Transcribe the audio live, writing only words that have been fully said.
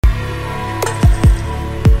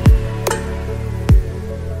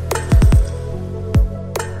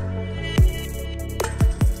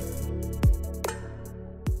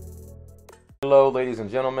Hello, ladies and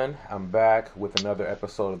gentlemen. I'm back with another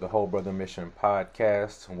episode of the Whole Brother Mission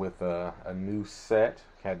podcast with a new set.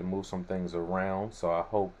 Had to move some things around, so I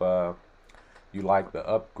hope you like the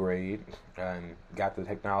upgrade and got the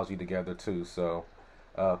technology together too. So,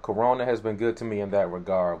 Corona has been good to me in that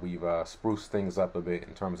regard. We've spruced things up a bit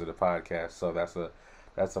in terms of the podcast, so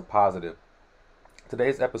that's a positive.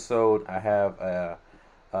 Today's episode, I have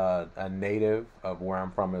a native of where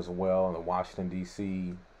I'm from as well, in the Washington,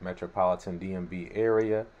 D.C. metropolitan DMV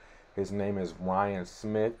area. His name is Ryan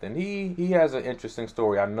Smith, and he has an interesting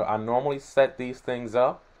story. I normally set these things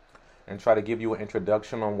up and try to give you an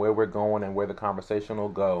introduction on where we're going and where the conversation will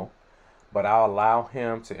go, but I'll allow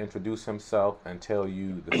him to introduce himself and tell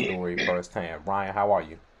you the story firsthand. Ryan, how are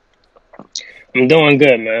you? I'm doing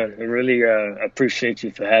good, man. I really appreciate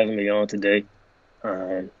you for having me on today.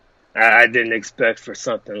 Um, I didn't expect for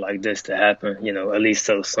something like this to happen, at least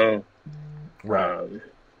so soon. Right. Um,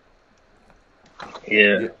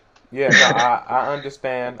 yeah, Yeah. Yeah, no, I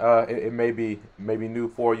understand. It may be new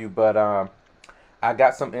for you, but I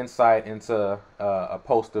got some insight into a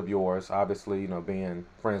post of yours. Obviously, being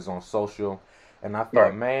friends on social, and I thought,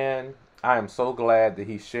 right. man, I am so glad that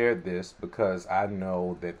he shared this because I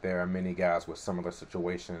know that there are many guys with similar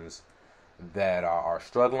situations that are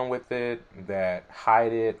struggling with it, that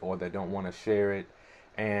hide it, or that don't want to share it.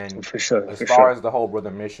 And For sure, as for far sure. as the whole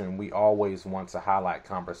brother mission, we always want to highlight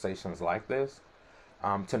conversations like this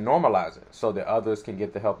to normalize it so that others can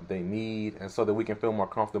get the help that they need and so that we can feel more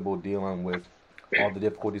comfortable dealing with all the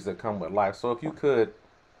difficulties that come with life. So if you could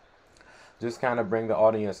just kind of bring the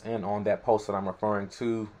audience in on that post that I'm referring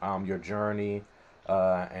to, your journey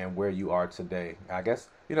and where you are today. I guess,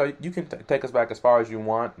 you can take us back as far as you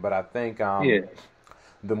want, but I think Yeah,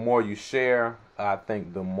 the more you share, I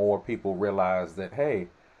think the more people realize that, hey,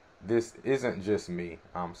 this isn't just me.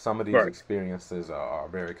 Some of these right. experiences are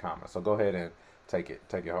very common. So go ahead and take it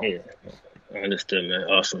home. Yeah, I understood, man.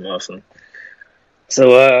 Awesome, awesome.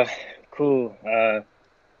 So, cool. Yeah,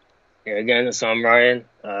 again, so I'm Ryan.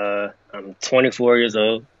 I'm 24 years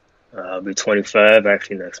old. I'll be 25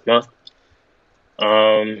 actually next month.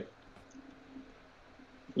 Um,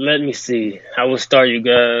 Let me see. I will start you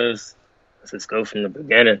guys. Let's just go from the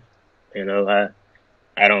beginning. You know, I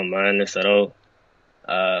I don't mind this at all.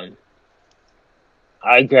 Um,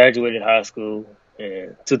 I graduated high school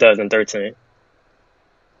in 2013.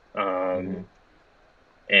 Hmm. Um,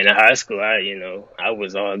 and in high school, I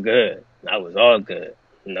was all good. I was all good.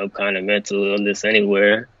 No kind of mental illness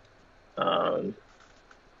anywhere. Um,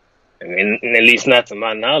 I mean, at least not to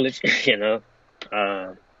my knowledge.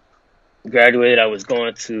 Uh, Graduated. I was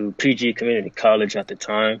going to PG Community College at the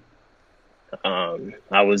time.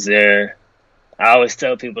 I was there. I always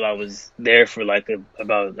tell people I was there for like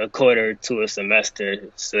about a quarter to a semester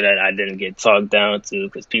so that I didn't get talked down to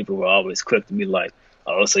because people were always quick to be like,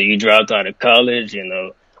 "Oh, so you dropped out of college?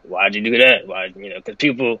 Why'd you do that? Why? Because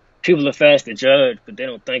people are fast to judge, but they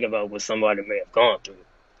don't think about what somebody may have gone through."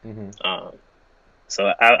 Hmm. Um, so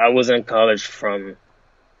I was in college from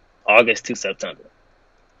August to September.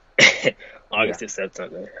 Yeah. August to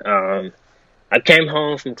September. I came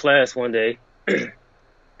home from class one day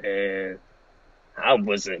and I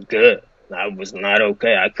wasn't good. I was not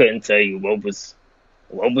okay. I couldn't tell you what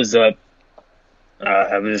was up.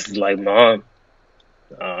 I was like, Mom,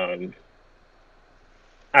 um,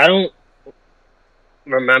 I don't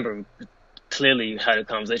remember clearly how the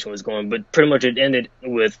conversation was going, but pretty much it ended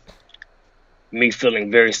with me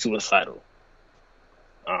feeling very suicidal.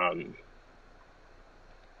 Um,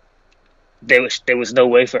 there was no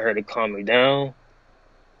way for her to calm me down.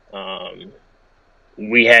 Um,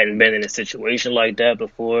 we hadn't been in a situation like that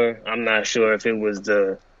before. I'm not sure if it was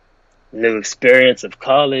the new experience of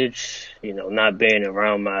college, not being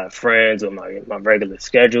around my friends or my regular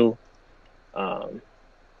schedule. Um,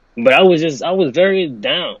 but I was very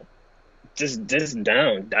down, just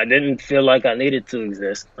down. I didn't feel like I needed to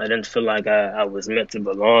exist. I didn't feel like I was meant to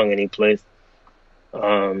belong any place.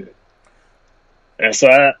 Um, and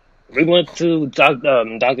so we went to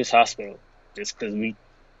doctor's hospital just because we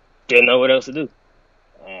didn't know what else to do.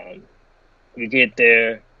 Um, we get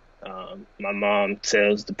there. My mom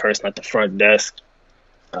tells the person at the front desk,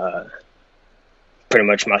 uh, pretty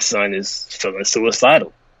much my son is feeling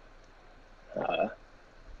suicidal. Uh,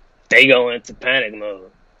 they go into panic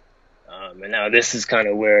mode. And now this is kind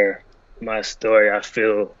of where my story, I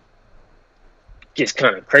feel, gets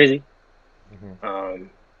kind of crazy. Hmm. Um,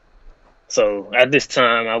 so at this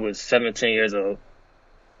time, I was 17 years old.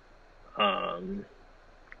 Um,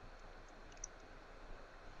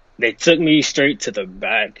 they took me straight to the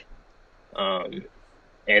back um,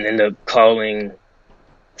 and ended up calling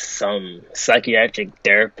some psychiatric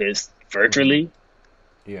therapist Mm-hmm. virtually,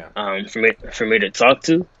 Yeah. for me to talk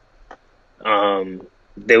to.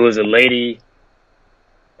 There was a lady,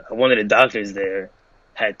 one of the doctors there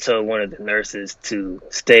had told one of the nurses to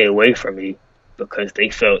stay away from me because they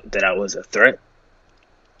felt that I was a threat,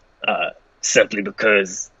 uh, simply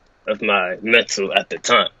because of my mental at the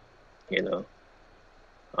time. You know,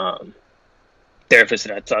 um, therapist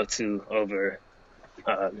that I talked to over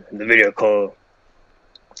the video call,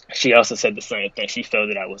 she also said the same thing. She felt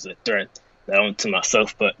that I was a threat, not only to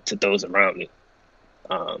myself but to those around me.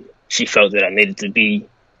 She felt that I needed to be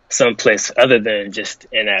someplace other than just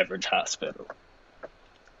an average hospital.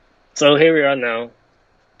 So here we are now.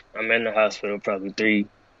 I'm in the hospital probably 3,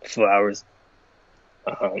 4 hours.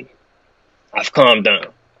 Um, I've calmed down.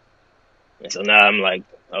 And so now I'm like,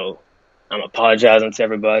 oh, I'm apologizing to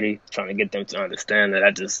everybody, trying to get them to understand that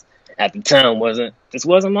I just, at the time, wasn't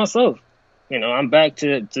myself. I'm back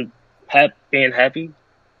to being happy,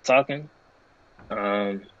 talking.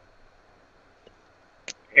 Um,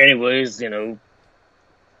 anyways,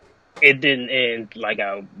 it didn't end like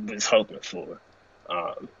I was hoping for.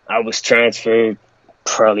 I was transferred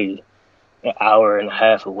probably an hour and a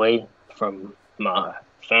half away from my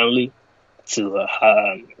family to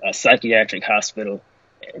a psychiatric hospital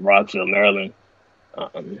in Rockville, Maryland.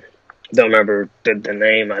 Um, don't remember the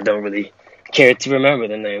name. I don't really care to remember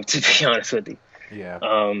the name, to be honest with you. Yeah.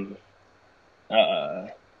 Um, uh,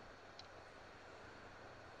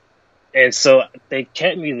 and so they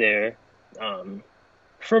kept me there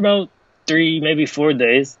for about 3, maybe 4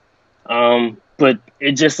 days. But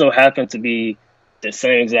it just so happened to be the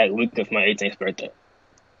same exact week of my 18th birthday.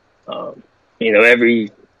 Um,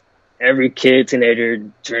 every kid, teenager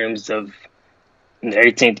dreams of their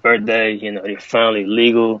 18th birthday. You're finally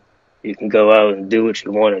legal. You can go out and do what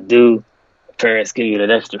you want to do. Parents give you that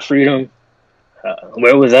extra freedom.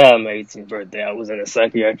 Where was I on my 18th birthday? I was in a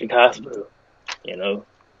psychiatric hospital, you know.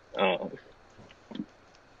 Um,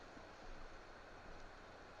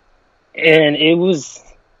 and it was,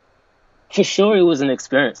 for sure, it was an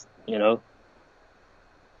experience.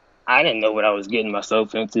 I didn't know what I was getting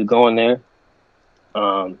myself into going there.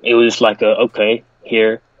 It was just like, okay,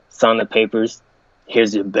 here, sign the papers.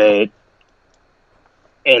 Here's your bed.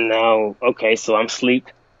 And now, okay, so I'm asleep.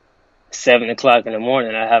 7 o'clock in the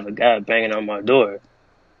morning, I have a guy banging on my door.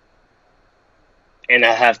 And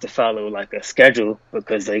I have to follow like a schedule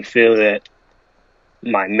because they feel that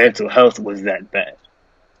my mental health was that bad.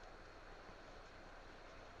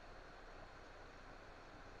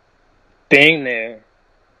 Being there,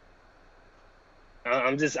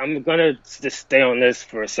 I'm gonna just stay on this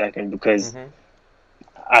for a second because Mm-hmm.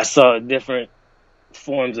 I saw different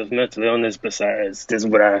forms of mental illness besides this is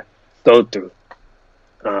what I go through.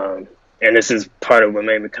 Um, and this is part of what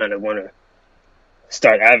made me kind of want to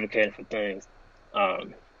start advocating for things.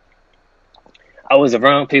 Um, I was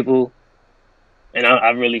around people, and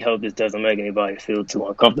I really hope this doesn't make anybody feel too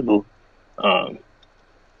uncomfortable. Um,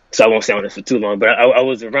 so I won't stay on this for too long, but I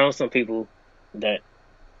was around some people that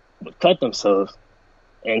would cut themselves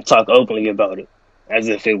and talk openly about it as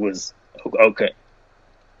if it was okay.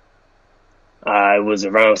 I was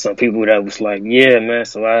around some people that was like, yeah, man,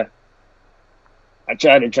 so I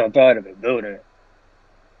tried to jump out of a building.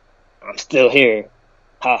 I'm still here.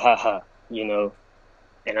 Ha ha ha, you know.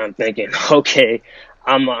 And I'm thinking, okay,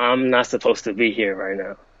 I'm not supposed to be here right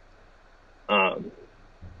now. Um,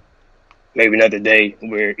 Maybe another day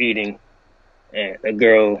we're eating and a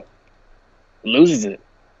girl loses it.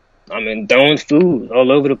 I mean, throwing food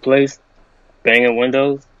all over the place, banging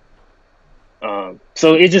windows.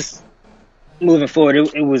 So it just moving forward,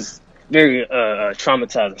 it was very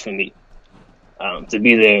traumatizing for me to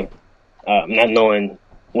be there, not knowing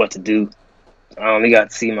what to do. I only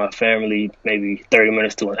got to see my family maybe 30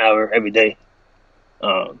 minutes to an hour every day.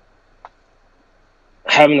 Um,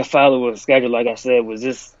 Having to follow a schedule, like I said, was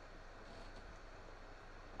just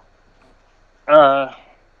uh,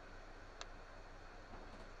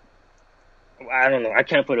 I don't know. I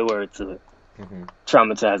can't put a word to it. Mm-hmm.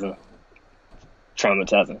 Traumatizing,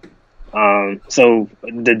 traumatizing. So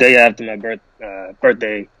the day after my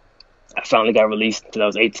birthday, I finally got released until I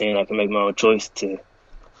was 18. I could make my own choice to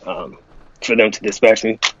um, for them to dispatch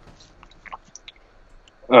me.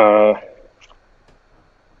 Uh,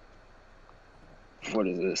 what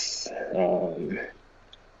is this?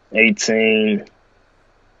 18.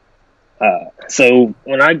 So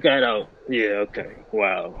when I got out, yeah, okay,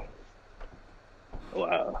 wow,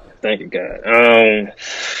 wow, thank you God.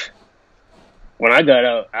 When I got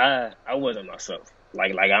out, I wasn't myself.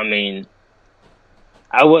 Like I mean,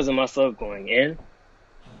 I wasn't myself going in,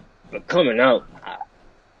 but coming out,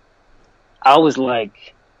 I was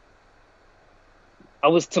like I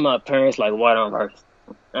was to my parents like white on rice.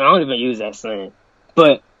 And I don't even use that saying.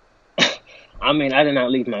 But I mean, I did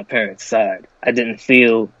not leave my parents' side. I didn't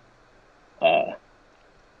feel uh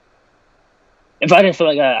if I didn't feel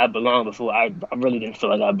like I belonged before, I really didn't feel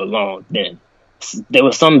like I belonged then. There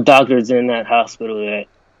were some doctors in that hospital that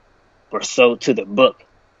were so to the book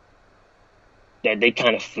that they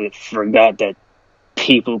kind of forgot that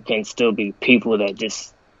people can still be people that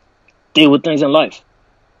just deal with things in life.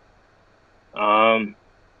 Um,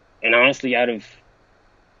 and honestly,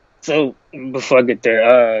 so before I get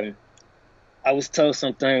there, I was told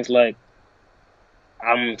some things like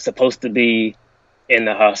I'm supposed to be in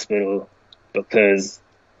the hospital because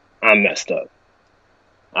I'm messed up.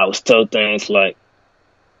 I was told things like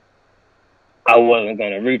I wasn't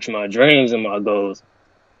gonna reach my dreams and my goals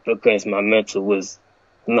because my mental was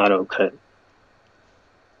not okay.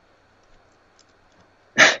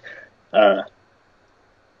 Uh,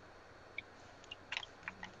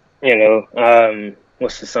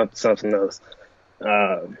 what's the something else?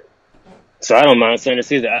 Um, so I don't mind saying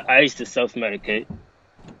this either. I used to self-medicate,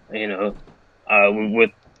 you know,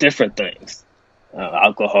 with different things,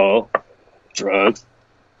 alcohol, drugs.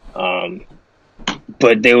 Um,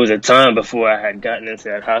 but there was a time before I had gotten into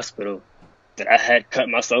that hospital that I had cut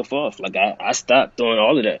myself off. Like I stopped doing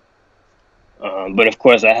all of that. But of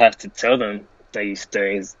course, I have to tell them these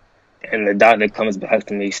things, and the doctor comes back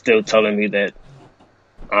to me still telling me that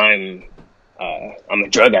I'm I'm a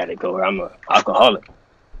drug addict or I'm a alcoholic,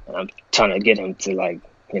 and I'm trying to get him to like,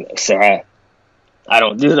 sir, I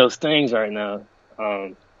don't do those things right now.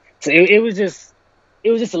 So it was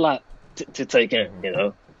just a lot to take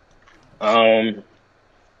in, Um,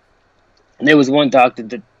 there was one doctor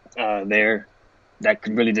there that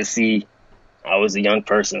could really just see I was a young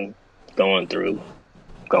person going through,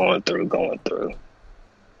 going through.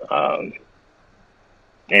 Um,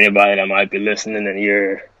 Anybody that might be listening and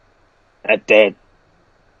you're at that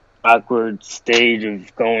awkward stage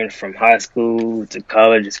of going from high school to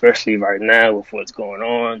college, especially right now with what's going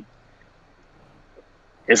on,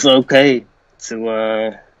 it's okay to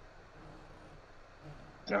I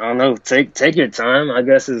don't know, take your time, I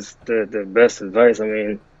guess is the best advice. I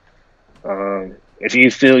mean, if you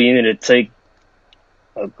feel you need to take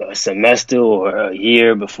a semester or a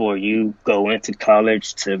year before you go into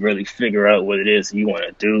college to really figure out what it is you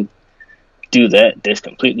want to do that. There's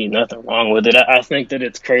completely nothing wrong with it. I think that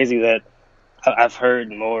it's crazy that I've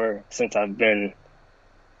heard more since I've been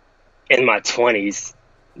in my 20s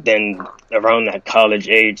than around that college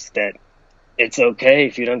age that it's okay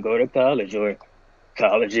if you don't go to college or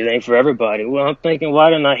college it ain't for everybody. Well, I'm thinking, why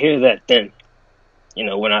didn't I hear that then?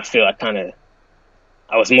 When I feel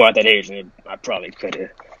I was more at that age and I probably could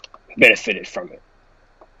have benefited from it.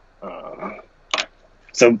 Um,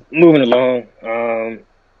 so moving along,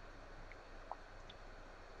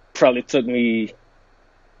 probably took me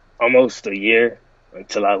almost a year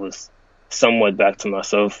until I was somewhat back to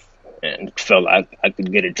myself and felt like I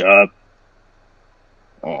could get a job.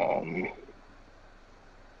 Um,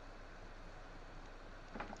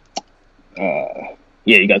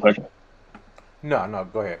 yeah, you got a question? No, no,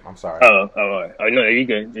 go ahead. I'm sorry. All right. Oh, no, you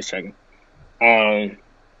good. Just checking. Um,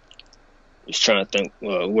 just trying to think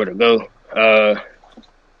where to go.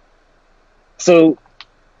 So,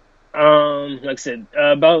 like I said,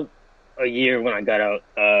 about a year when I got out,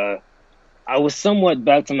 I was somewhat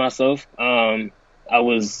back to myself. I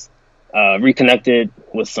was reconnected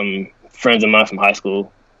with some friends of mine from high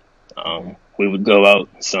school. We would go out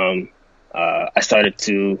some. I started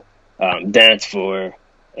to dance for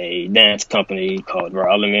a dance company called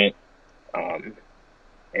Raw Element. Um,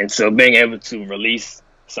 and so being able to release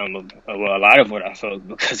a lot of what I felt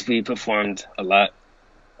because we performed a lot.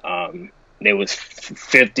 Um, there was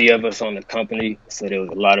 50 of us on the company, so there was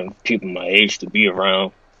a lot of people my age to be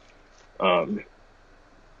around. Um,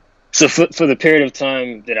 so for the period of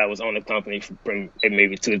time that I was on the company for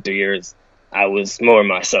maybe 2 to 3 years, I was more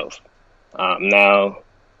myself. Now,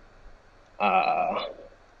 uh,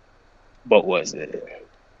 what was it?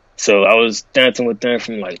 So I was dancing with them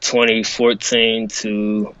from like 2014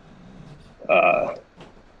 to uh,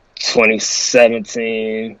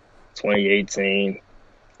 2017, 2018.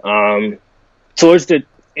 Towards the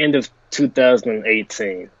end of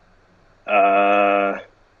 2018, uh,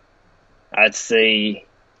 I'd say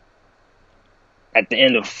at the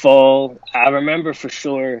end of fall, I remember for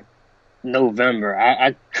sure November.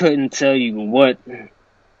 I couldn't tell you what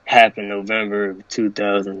happened November of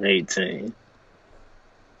 2018.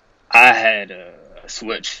 I had a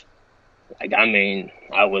switch.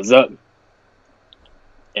 I was up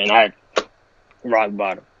and I rock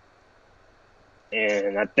bottom.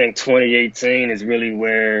 And I think 2018 is really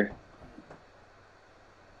where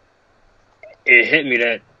it hit me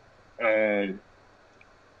that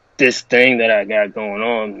this thing that I got going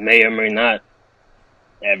on may or may not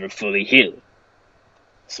ever fully heal.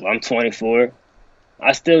 So I'm 24.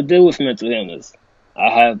 I still deal with mental illness. I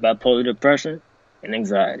have bipolar depression and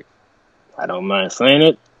anxiety. I don't mind saying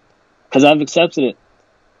it because I've accepted it.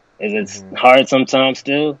 Is it hard sometimes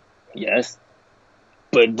still? Yes.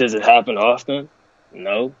 But does it happen often?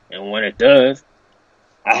 No. And when it does,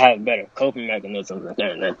 I have better coping mechanisms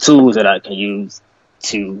and tools that I can use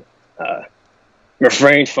to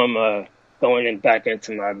refrain from going back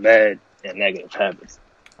into my bad and negative habits.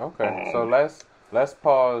 Okay, so let's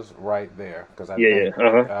pause right there because I Yeah, think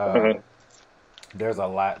yeah. there's a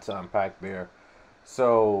lot to unpack there.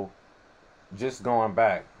 So just going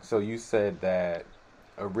back, so you said that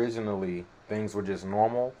originally things were just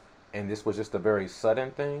normal, and this was just a very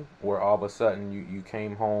sudden thing where all of a sudden you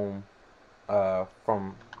came home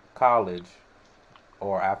from college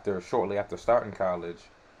or shortly after starting college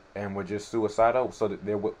and were just suicidal. So that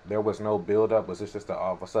there was no build up. Was this just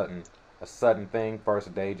all of a sudden thing,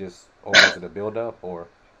 first day, just, or was it a build up or?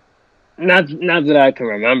 Not that I can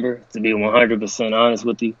remember, to be 100% honest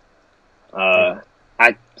with you. Yeah.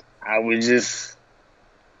 I I was just,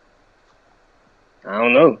 I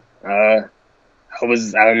don't know.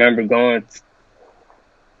 I remember going.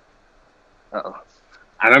 Uh-oh.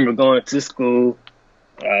 I remember going to school.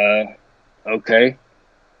 Uh, okay.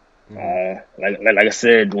 Hmm. Like I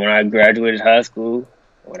said, when I graduated high school,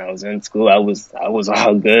 when I was in school, I was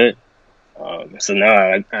all good. So no,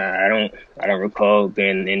 I don't recall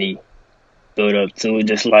being any build up to it.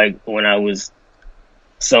 Just like when I was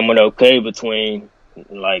somewhat okay between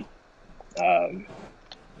like um,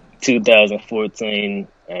 2014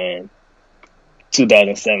 and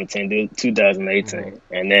 2017, 2018, Hmm.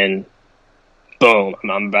 and then boom,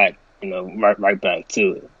 I'm back. Right back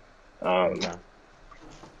to it. Um, Okay.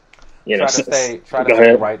 you know, Try to go stay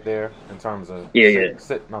ahead. right there in terms of Yeah, yeah.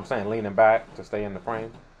 sit. No, I'm saying leaning back to stay in the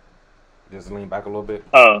frame. Just lean back a little bit.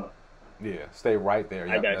 Oh, Yeah, stay right there.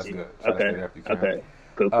 I Yep, got that's you. good. Try to stay Okay, there if you can. okay,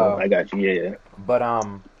 cool. I Um, got you. Yeah, yeah. but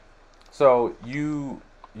so you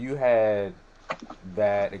had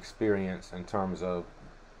that experience in terms of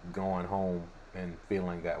going home and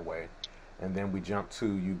feeling that way, and then we jump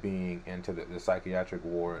to you being into the psychiatric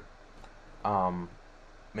ward. Um,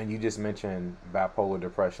 and you just mentioned bipolar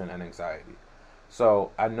depression and anxiety.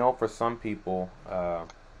 So I know for some people,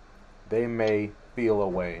 they may feel a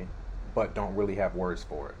way, but don't really have words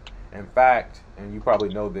for it. In fact, and you probably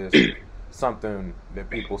know this, something that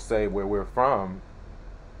people say where we're from,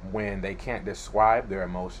 when they can't describe their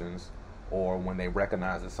emotions or when they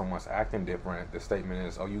recognize that someone's acting different, the statement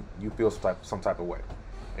is, "Oh, you feel some type of way,"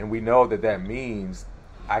 and we know that that means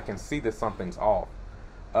I can see that something's off.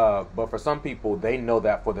 But for some people, they know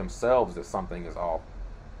that for themselves that something is off,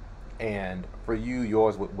 and for you,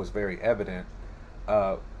 yours was very evident.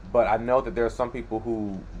 Uh, but I know that there are some people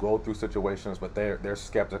who go through situations, but they're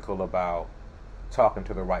skeptical about talking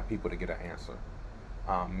to the right people to get an answer.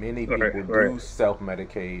 Many Right, people right. do self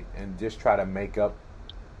medicate and just try to make up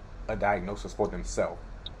a diagnosis for themselves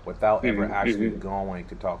without ever Hmm, actually hmm. going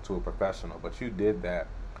to talk to a professional. But you did that.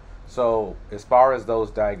 So, as far as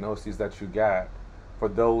those diagnoses that you got, for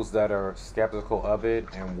those that are skeptical of it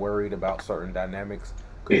and worried about certain dynamics,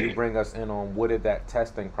 could you bring us in on what did that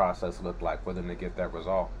testing process look like for them to get that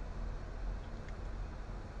result?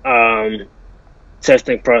 Um,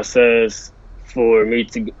 Testing process for me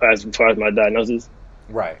to as far as my diagnosis.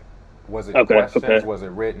 Right. Was it Okay, questions? okay, Was it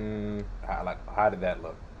written? How did that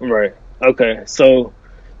look? right. Okay, so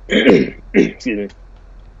excuse me.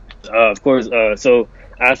 Of course. So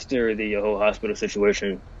after the whole hospital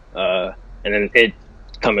situation, uh, and then it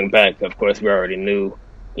coming back, of course, we already knew,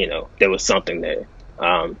 there was something there.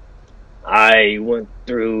 Um, I went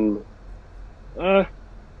through uh,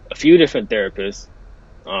 a few different therapists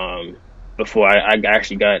um, before I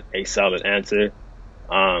actually got a solid answer.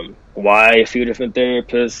 Why a few different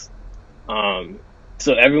therapists? Um,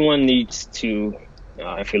 so everyone needs to,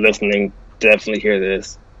 if you're listening, definitely hear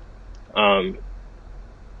this. Um,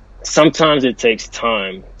 Sometimes it takes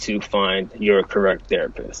time to find your correct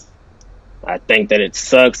therapist. I think that it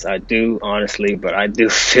sucks. I do, honestly, but I do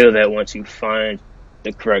feel that once you find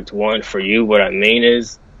the correct one for you, what I mean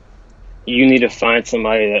is you need to find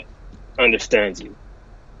somebody that understands you.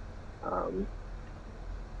 Um,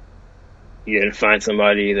 you need to find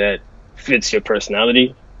somebody that fits your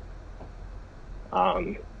personality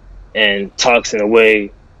um, and talks in a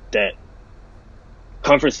way that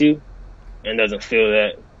comforts you and doesn't feel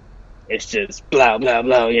that it's just blah blah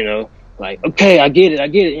blah. Like okay, I get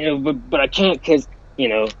it. But I can't because you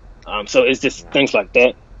know. So it's just Yeah. things like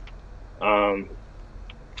that. Um,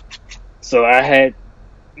 So I had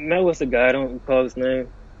met with a guy, I don't recall his name.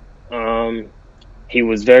 Um, he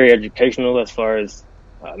was very educational as far as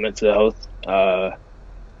mental health.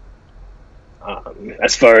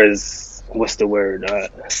 As far as what's the word,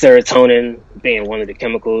 serotonin being one of the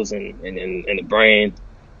chemicals in the brain.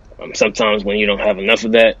 Sometimes when you don't have enough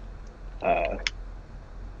of that, uh,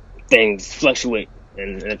 things fluctuate,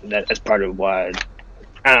 and that's part of why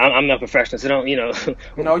I'm not a professional, so don't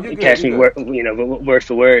No, you're good. catch You're me good. word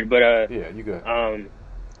for word. But Yeah, you're good.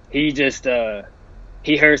 he just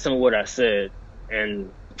he heard some of what I said,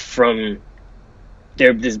 and from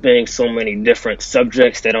there just being so many different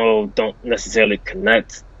subjects that all don't necessarily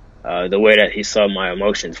connect. The way that he saw my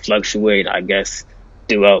emotions fluctuate, I guess,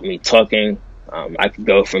 throughout me talking, I could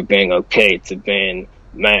go from being okay to being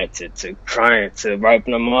mad to crying to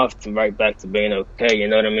wiping them off to right back to being okay. You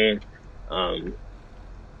know what I mean? Um,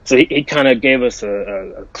 so he kind of gave us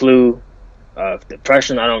a clue of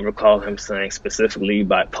depression. I don't recall him saying specifically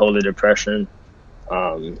bipolar depression.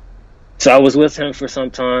 Um, so I was with him for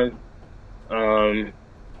some time. Um,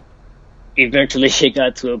 Eventually, it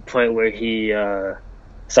got to a point where he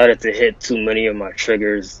started to hit too many of my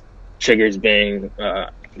triggers. Triggers being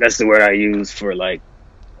that's the word I use for like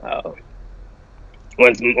uh,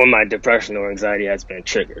 when my depression or anxiety has been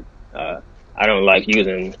triggered. I don't like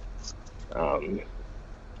using. Um,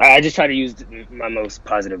 I just try to use my most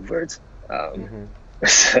positive words. Um,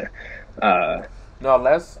 Hmm. uh, No,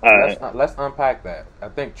 let's uh, let's let's unpack that. I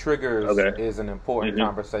think triggers okay. is an important Hmm.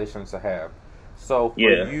 conversation to have. So for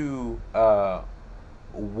Yeah. you,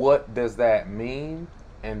 what does that mean,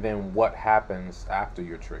 and then what happens after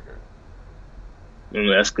you're triggered?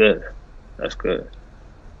 That's good. That's good.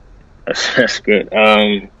 That's good.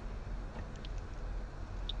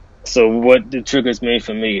 So what the triggers mean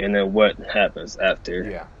for me, and then what happens after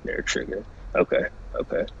Yeah. they're triggered. Okay,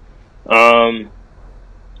 okay. Um,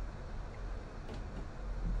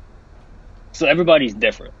 so everybody's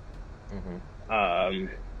different. Hmm. Um,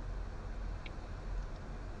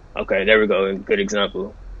 okay, there we go. Good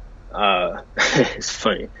example. It's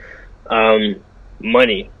funny. Um,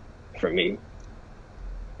 Money for me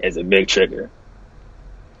is a big trigger.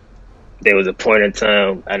 There was a point in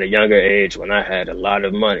time at a younger age when I had a lot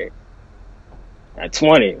of money. At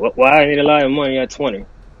 20, why I need a lot of money at 20?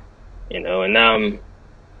 And now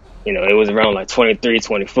it was around like 23,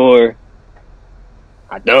 24.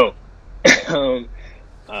 I don't. um,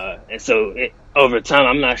 and so over time,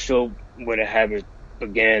 I'm not sure where the habit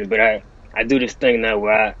began, but I do this thing now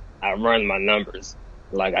where I run my numbers.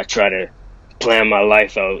 Like I try to plan my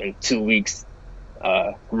life out in 2 weeks,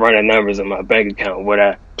 run the numbers in my bank account, what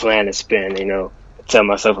I plan to spend, tell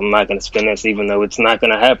myself I'm not going to spend this, even though it's not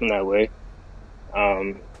going to happen that way.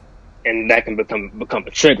 Um, and that can become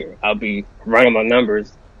a trigger. I'll be running my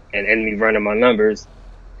numbers, and in me running my numbers,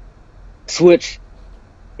 switch.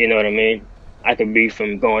 You know what I mean? I could be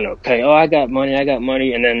from going, okay, oh, I got money,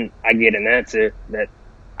 and then I get an answer that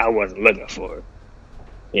I wasn't looking for.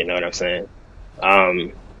 You know what I'm saying?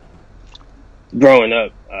 Um, Growing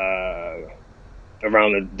up,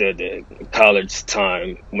 around the college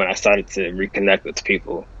time when I started to reconnect with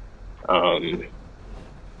people. Um,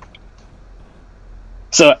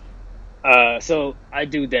 so so I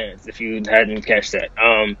do dance. If you hadn't catch that,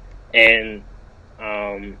 and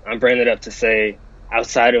I'm bringing it up to say,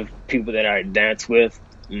 outside of people that I dance with,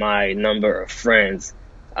 my number of friends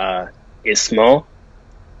uh, is small,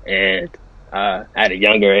 and at a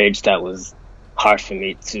younger age, that was hard for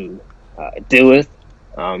me to deal with.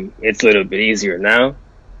 It's a little bit easier now,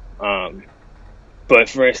 um, but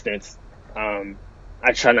for instance, um,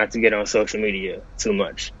 I try not to get on social media too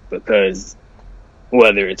much because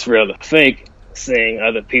whether it's real or fake, seeing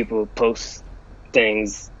other people post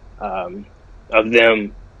things um, of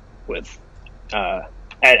them with uh,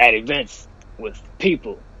 at events with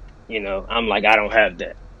people, I'm like, I don't have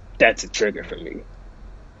that. That's a trigger for me.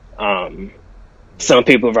 Um, Yeah. some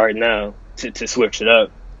people right now to switch it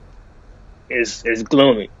up is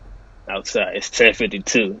gloomy outside. It's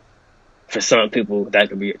 10:52. For some people, that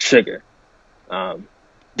could be a trigger. Um,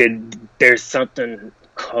 there's something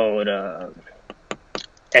called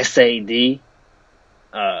SAD.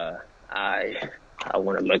 Uh, I I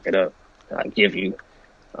want to look it up. I'll give you.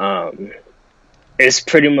 Um, it's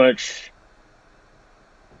pretty much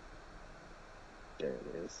there it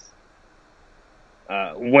is.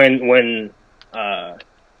 When uh,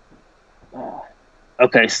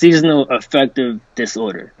 okay, seasonal affective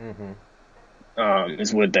disorder Hmm.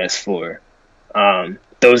 is what that's for.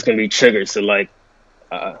 Those can be triggers. So like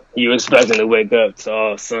you expecting to wake up to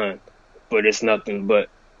all sun, but it's nothing but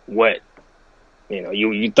wet.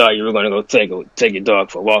 You thought you were gonna go take your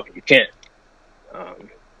dog for a walk, and you can't. Um,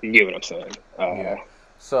 You get what I'm saying? Yeah.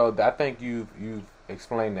 So I think you've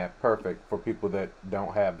explained that perfect for people that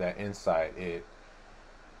don't have that insight.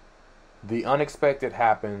 The unexpected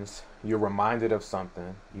happens. You're reminded of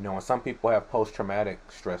something. You know, and some people have post traumatic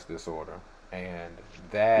stress disorder, and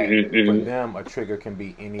that hmm for hmm them a trigger can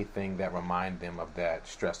be anything that remind them of that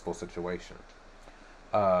stressful situation.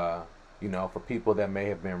 Uh, you know, for people that may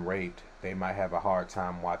have been raped, they might have a hard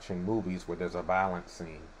time watching movies where there's a violent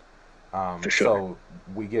scene. For sure. So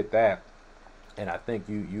we get that, and I think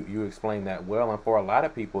you explained that well. And for a lot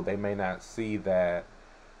of people, they may not see that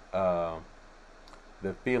uh,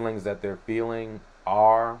 the feelings that they're feeling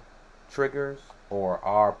are triggers or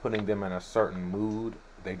are putting them in a certain mood.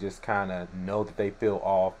 They just kind of know that they feel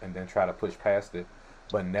off and then try to push past it,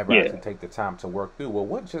 but never Yeah. actually take the time to work through. Well,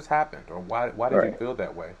 what just happened, or why did you Right. feel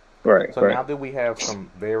that way? Right. So Right. now that we have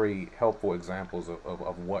some very helpful examples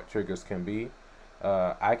of what triggers can be,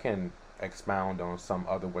 I can expound on some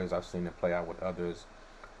other ways I've seen it play out with others,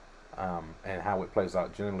 and how it plays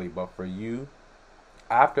out generally. But for you,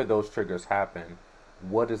 after those triggers happen,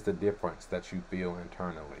 what is the difference that you feel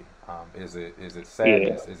internally? Is it Yeah.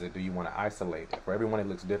 sadness? Is it, do you want to isolate it? For everyone, it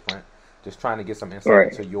looks different. Just trying to get some insight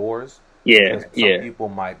Right. into yours, Yeah. because some Yeah. people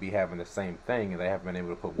might be having the same thing and they haven't been able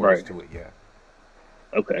to put words Right. to it yet.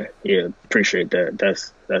 Okay. Yeah. Appreciate that.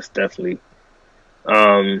 That's definitely.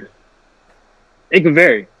 Um. It could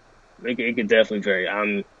vary. It could definitely vary.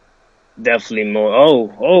 I'm definitely more.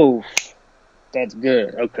 Oh. That's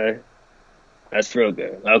good. Okay. That's real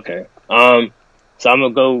good. Okay. So I'm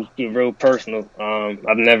gonna go get real personal.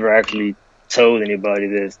 I've never actually told anybody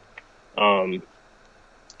this. Um.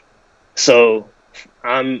 So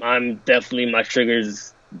I'm definitely my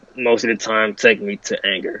triggers most of the time take me to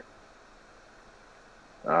anger.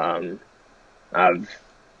 Um. I've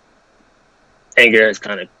Anger has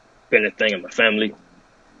kind of been a thing in my family.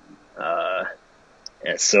 Uh.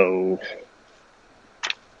 And so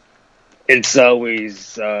it's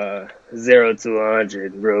always 0 to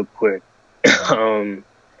 100 real quick. um,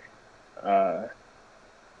 uh,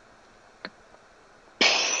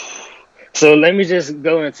 so let me just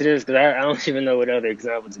go into this because I don't even know what other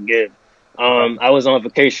example to give. Okay. I was on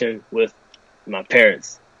vacation with my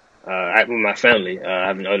parents, with my family. I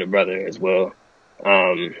have an older brother as well.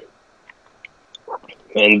 Um,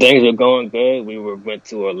 and things were going good. Went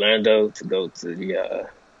to Orlando to go to the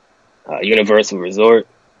Universal Resort.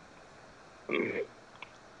 Um,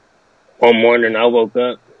 One morning I woke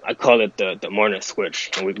up. I call it the morning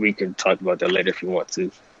switch, and we can talk about that later if you want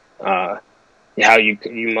to. Uh, how you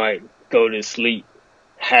might go to sleep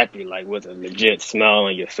happy, like with a legit smile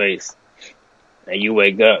on your face, and you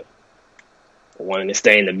wake up wanting to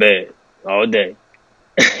stay in the bed all day.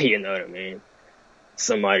 You know what I mean?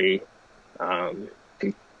 Somebody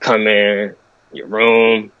could come in your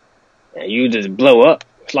room and you just blow up.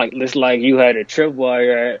 It's like you had a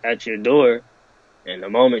tripwire at your door, and the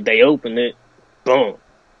moment they open it, boom,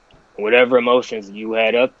 whatever emotions you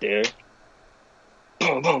had up there,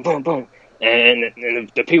 boom, boom, boom, boom. And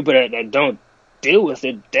the people that don't deal with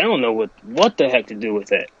it, they don't know what the heck to do with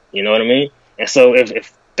that. You know what I mean? And so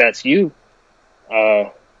if that's you, uh,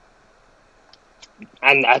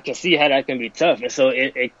 I can see how that can be tough. And so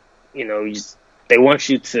it they want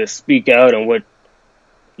you to speak out on what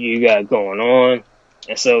you got going on.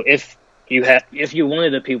 And so if you're one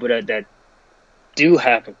of the people that do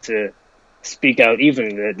happen to speak out,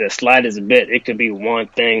 even the slightest bit, it could be one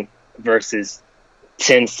thing versus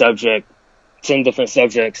 10 different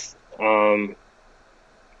subjects.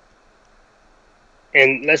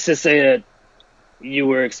 And let's just say that you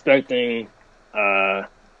were expecting a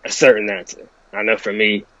certain answer. I know for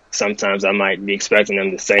me, sometimes I might be expecting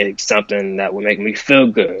them to say something that will make me feel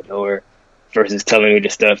good, or versus telling me the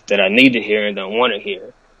stuff that I need to hear and don't want to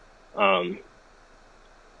hear. Um,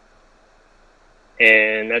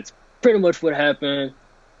 and that's pretty much what happened.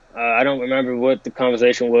 I don't remember what the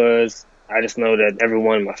conversation was. I just know that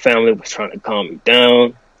everyone in my family was trying to calm me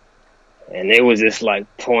down, and it was just like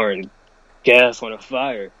pouring gas on a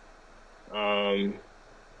fire. Um,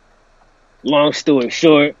 Long story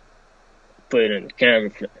short, put it in the camera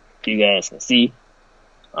for you guys can see.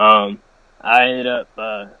 Um, I ended up,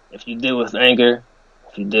 if you deal with anger,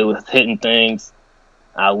 if you deal with hitting things,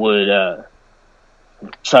 I would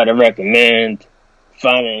try to recommend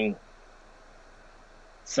finding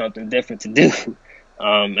something different to do.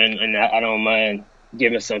 And I don't mind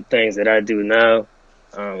giving some things that I do now.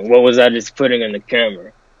 What was I just putting in the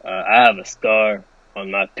camera? I have a scar on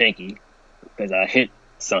my pinky because I hit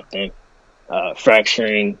something,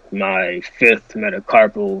 fracturing my fifth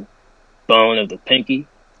metacarpal bone of the pinky.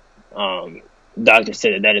 Doctor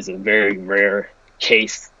said that is a very rare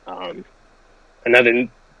case. Another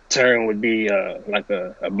term would be like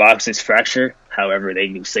a Bach's fracture. However, they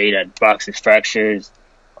do say that Bach's fractures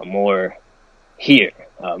are more here.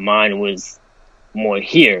 Mine was more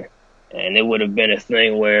here, and it would have been a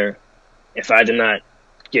thing where if I did not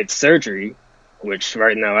get surgery, which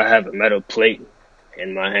right now I have a metal plate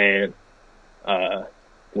in my hand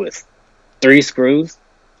with 3 screws.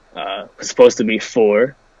 It's supposed to be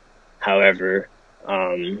 4. However,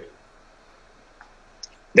 the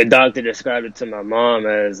doctor described it to my mom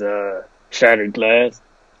as shattered glass.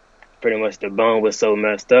 Pretty much the bone was so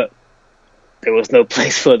messed up, there was no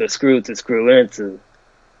place for the screw to screw into.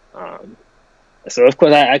 So of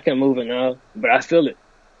course I can move it now, but I feel it.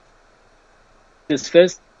 This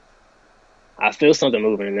fist, I feel something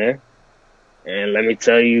moving in there. And let me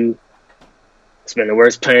tell you, it's been the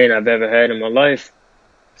worst pain I've ever had in my life.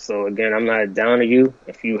 So again, I'm not down to you.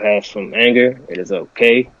 If you have some anger, it is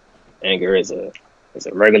okay. Anger is a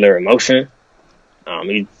regular emotion.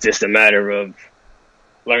 It's just a matter of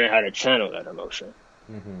learning how to channel that emotion.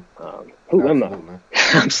 Mm-hmm. Who am I?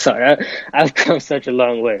 I'm sorry. I've come such a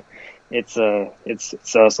long way. It's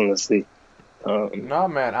awesome to see. No,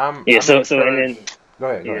 man, I'm and then go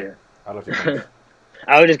ahead. I'll let you finish.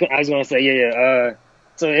 I was gonna say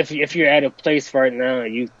so if you're at a place right now,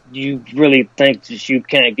 you really think that you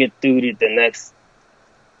can't get through the next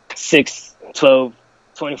 6, 12,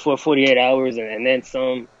 24, 48 hours and then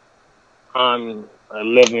some, I'm a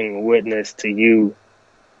living witness to you.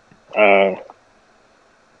 I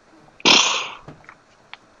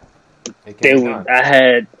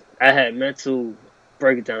had mental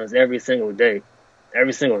breakdowns every single day,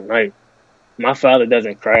 every single night. My father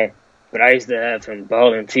doesn't cry, but I used to have him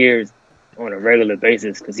bawling tears on a regular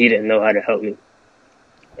basis because he didn't know how to help me.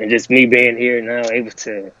 And just me being here now, able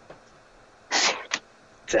to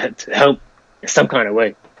help in some kind of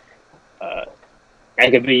way. I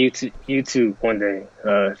could be YouTube one day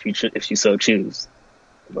if you so choose.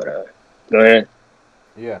 But go ahead.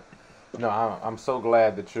 Yeah. No, I'm so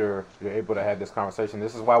glad that you're able to have this conversation.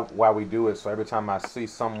 This is why we do it. So every time I see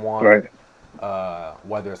someone, right,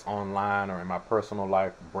 whether it's online or in my personal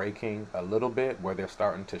life, breaking a little bit, where they're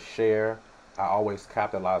starting to share, I always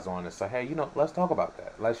capitalize on it and say, hey, let's talk about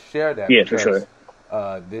that. Let's share that. Yeah, because, for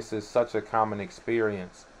sure. This is such a common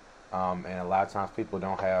experience, and a lot of times people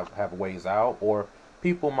don't have ways out, or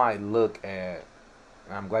people might look at.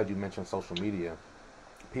 And I'm glad you mentioned social media.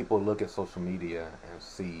 People look at social media and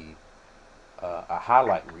see a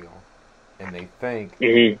highlight reel, and they think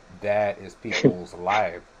that is people's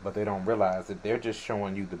life, but they don't realize that they're just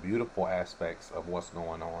showing you the beautiful aspects of what's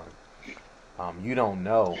going on. You don't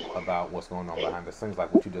know about what's going on behind the scenes,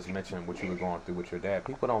 like what you just mentioned, what you were going through with your dad.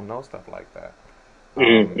 People don't know stuff like that.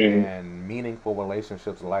 And meaningful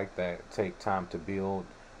relationships like that take time to build.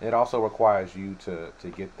 It also requires you to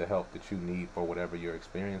get the help that you need for whatever you're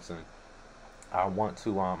experiencing. I want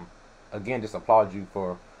to, again, just applaud you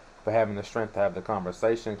for having the strength to have the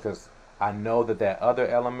conversation, because I know that other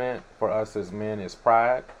element for us as men is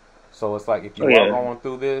pride. So it's like if you are going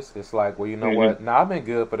through this, it's like, well, you know what? Now I've been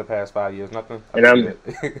good for the past 5 years. Nothing. And I'm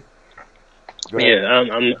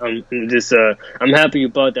just I'm happy you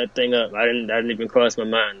brought that thing up. I didn't even cross my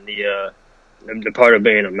mind the part of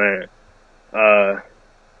being a man.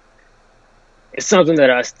 It's something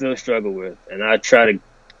that I still struggle with, and I try to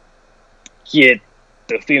get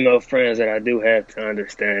the female friends that I do have to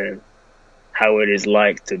understand how it is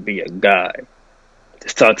like to be a guy.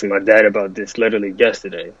 Just talked to my dad about this literally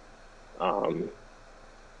yesterday.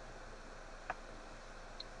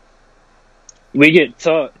 We get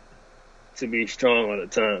taught to be strong all the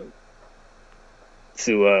time,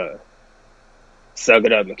 to suck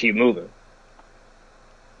it up and keep moving.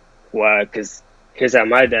 Why? Because here's how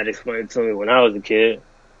my dad explained it to me when I was a kid,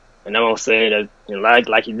 and I won't say that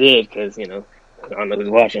like he did, because I don't know who's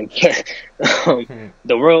watching.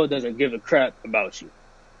 The world doesn't give a crap about you.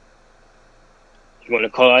 You want to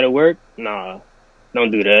call out of work? Nah,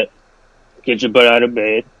 don't do that. Get your butt out of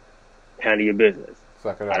bed, handle your business.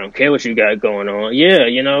 I don't care what you got going on. Yeah,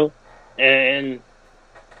 and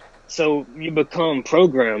so you become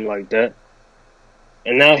programmed like that.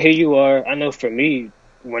 And now here you are. I know for me,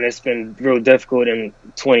 when it's been real difficult in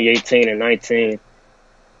 2018 and 19,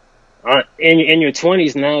 in your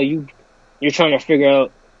 20s now, you're trying to figure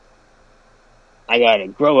out, I gotta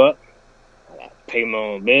grow up, I gotta pay my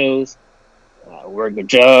own bills, I gotta work a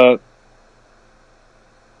job,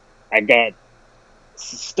 I got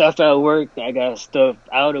stuff at work, I got stuff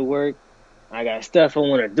out of work, I got stuff I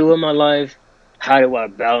want to do in my life. How do I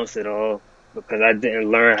balance it all? Because I didn't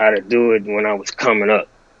learn how to do it when I was coming up.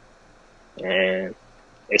 And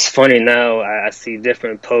it's funny now, I see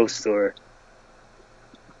different posts or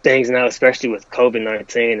things now, especially with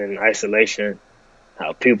COVID-19 and isolation,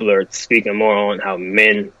 how people are speaking more on how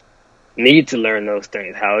men need to learn those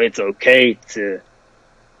things, how it's okay to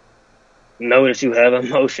know that you have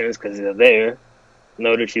emotions because they're there,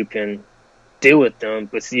 know that you can deal with them,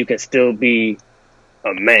 but you can still be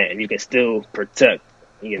a man. You can still protect.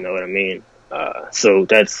 You know what I mean? So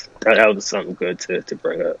that was something good to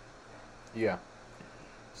bring up. Yeah.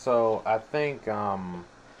 So I think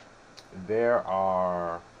there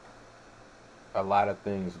are a lot of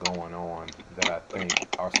things going on that I think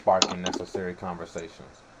are sparking necessary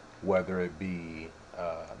conversations, whether it be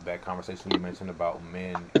that conversation you mentioned about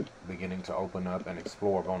men beginning to open up and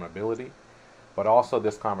explore vulnerability, but also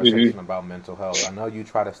this Hmm. conversation about mental health. I know you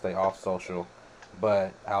try to stay off social,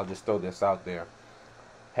 but I'll just throw this out there.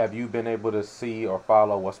 Have you been able to see or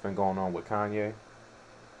follow what's been going on with Kanye?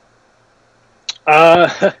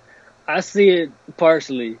 Uh, I see it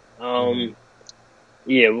partially. Hmm.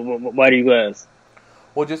 Yeah. Why do you ask?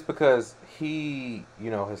 Well, just because he,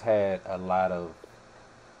 has had a lot of,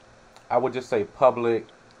 I would just say, public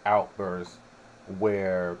outbursts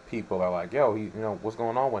where people are like, "Yo, what's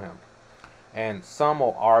going on with him?" And some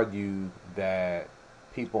will argue that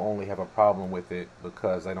people only have a problem with it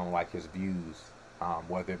because they don't like his views,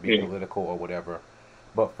 whether it be Mhm. political or whatever.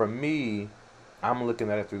 But for me, I'm looking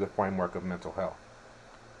at it through the framework of mental health.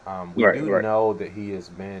 We Right. do Right. know that he has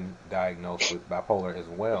been diagnosed with bipolar as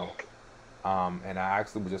well. And I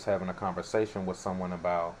actually was just having a conversation with someone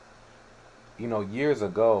about, years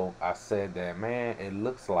ago, I said that, man, it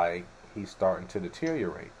looks like he's starting to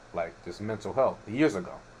deteriorate, like just mental health, years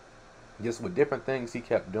ago. Just with different things he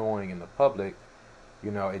kept doing in the public,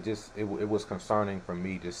 it was concerning for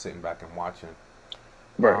me just sitting back and watching.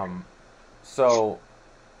 Right. Um, so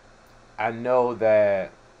I know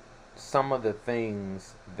that some of the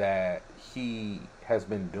things that he has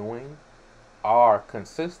been doing are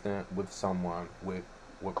consistent with someone with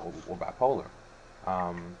bipolar.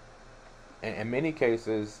 Um, in many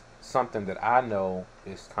cases, something that I know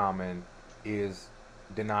is common is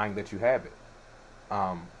denying that you have it.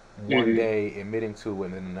 Um, one Hmm. day admitting to it,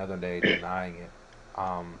 and then another day denying it.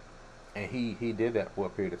 Um, and he did that for a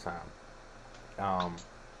period of time. Um,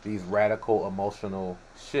 these radical emotional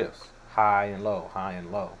shifts, high and low,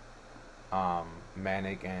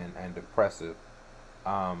 manic and depressive.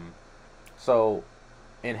 Um, so,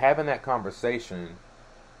 in having that conversation,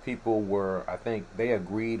 people were, I think, they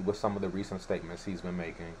agreed with some of the recent statements he's been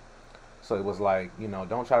making. So it was like,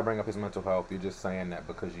 don't try to bring up his mental health. You're just saying that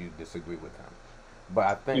because you disagree with him. But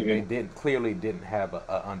I think they Hmm. didn't have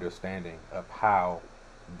a understanding of how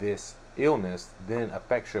this illness then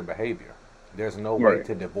affects your behavior. There's no way Right.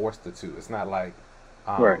 to divorce the two. It's not like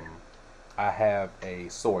Right. um, I have a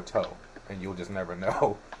sore toe and you'll just never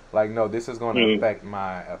know. Like, no, this is going to Hmm. affect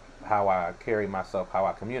my how I carry myself, how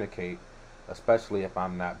I communicate, especially if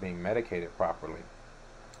I'm not being medicated properly.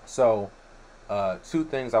 So, two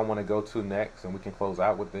things I want to go to next, and we can close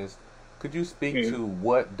out with this. Could you speak Hmm. to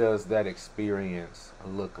what does that experience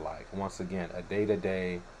look like? Once again, a day to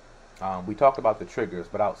day. We talked about the triggers,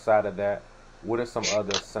 but outside of that, what are some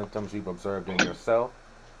other symptoms you've observed in yourself?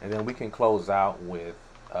 And then we can close out with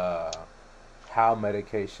uh, how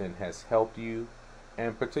medication has helped you,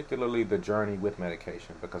 and particularly the journey with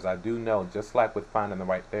medication. Because I do know, just like with finding the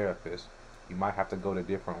right therapist, you might have to go to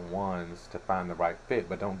different ones to find the right fit,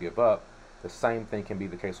 but don't give up. The same thing can be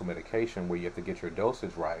the case with medication, where you have to get your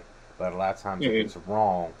dosage right. But a lot of times, if Hmm. it's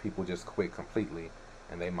wrong, people just quit completely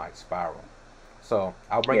and they might spiral. So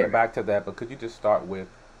I'll bring it Right. back to that, but could you just start with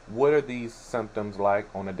what are these symptoms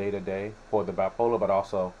like on a day to day for the bipolar, but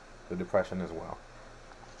also the depression as well?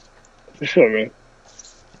 For sure, man.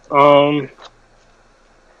 Um.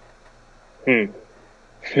 Hmm.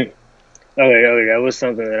 Okay. Okay. That was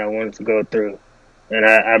something that I wanted to go through, and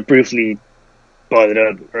I briefly brought it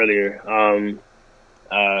up earlier.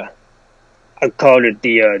 Uh, I called it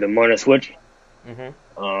the Morning Switch. Mm-hmm.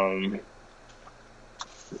 Um,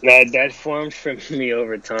 that formed for me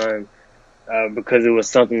over time, because it was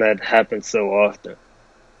something that happened so often.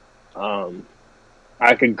 Um,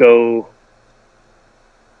 I could go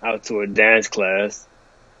out to a dance class,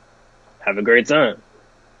 have a great time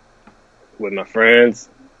with my friends,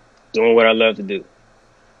 doing what I love to do.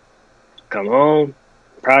 Come home,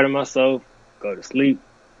 proud of myself, go to sleep,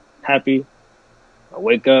 happy. I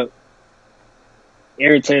wake up,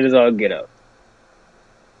 irritated as all get up.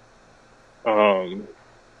 Um,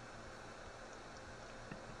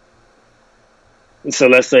 so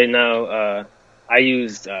let's say now, I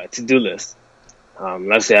used to-do list.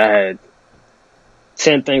 Let's say I had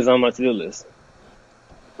 10 things on my to-do list,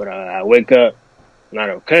 but I wake up not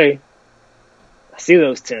okay. I see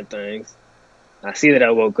those 10 things. I see that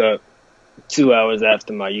I woke up 2 hours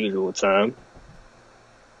after my usual time,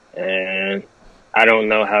 and I don't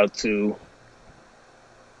know how to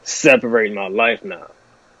separate my life now.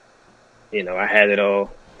 I had it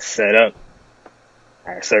all set up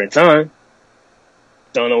at a certain time.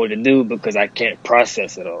 Don't know what to do because I can't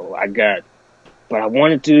process it all. But I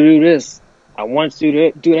wanted to do this. I wanted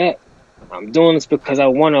to do that. I'm doing this because I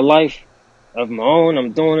want a life of my own.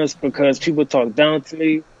 I'm doing this because people talk down to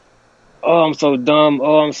me. Oh, I'm so dumb.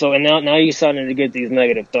 And now you're starting to get these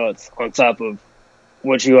negative thoughts on top of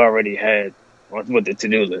what you already had with the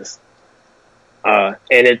to-do list. And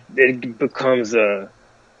it becomes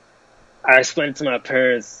I explained to my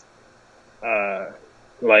parents,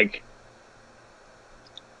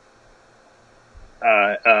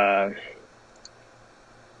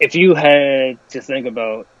 if you had to think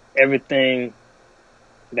about everything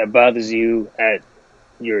that bothers you at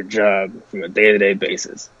your job from a day-to-day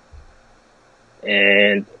basis,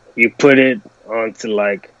 and you put it onto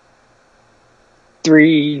like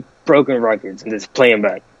 3 broken records and just playing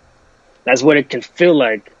back, that's what it can feel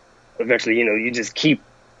like eventually. You just keep,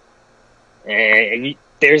 and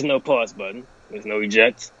there's no pause button, there's no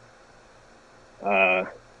eject, and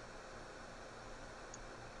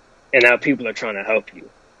now people are trying to help you.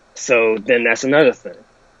 So then that's another thing.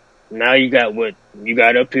 Now you got what you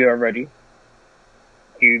got up here already.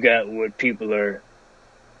 You got what people are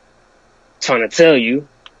trying to tell you.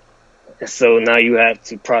 And so now you have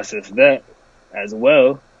to process that as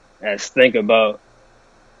well as think about,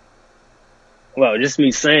 well, just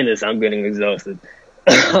me saying this, I'm getting exhausted.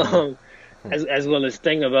 as well as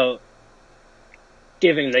think about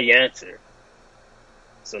giving the answer.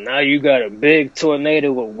 So now you got a big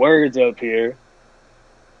tornado with words up here.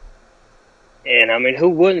 And I mean, who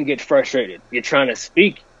wouldn't get frustrated? You're trying to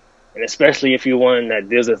speak, and especially if you're one that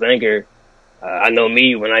deals with anger. I know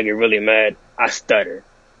me, when I get really mad, I stutter.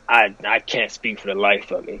 I can't speak for the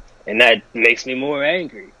life of me. And that makes me more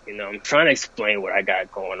angry. I'm trying to explain what I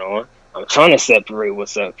got going on. I'm trying to separate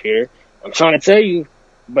what's up here. I'm trying to tell you,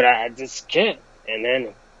 but I just can't. And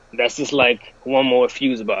then that's just like one more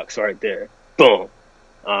fuse box right there. Boom.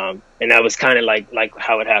 And that was kind of like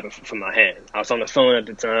how it happened for my hand. I was on the phone at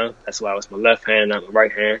the time. That's why it was my left hand, not my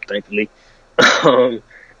right hand, thankfully.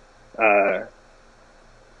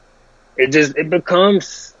 It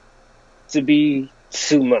becomes to be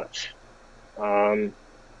too much.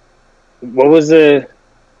 What was the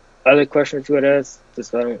other question that you had asked?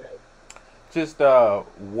 Just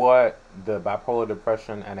what the bipolar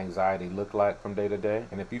depression and anxiety look like from day to day,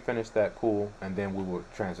 and if you finish that, cool, and then we will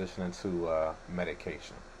transition into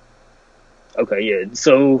medication. Okay, yeah.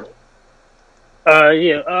 So,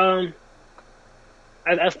 I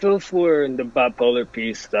feel for the bipolar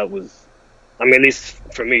piece. That was, I mean, at least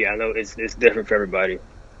for me, I know it's different for everybody.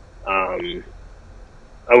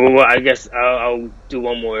 Well, I guess I'll do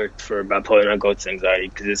one more for bipolar and I'll go to anxiety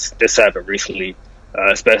because this happened recently,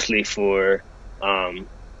 especially for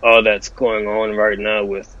all that's going on right now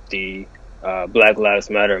with the Black Lives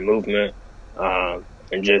Matter movement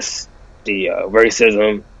and just the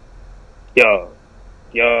racism. Y'all.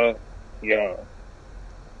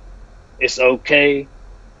 It's okay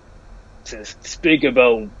to speak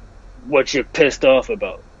about what you're pissed off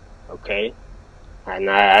about, okay? And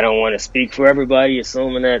I don't want to speak for everybody,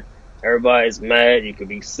 assuming that everybody's mad. You could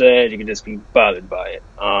be sad, you could just be bothered by it.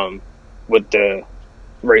 With the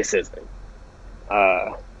racism.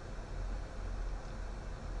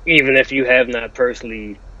 Even if you have not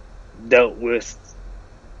personally dealt with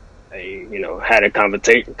had a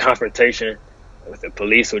confrontation with the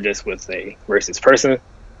police or just with a racist person.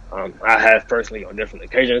 I have personally on different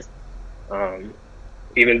occasions.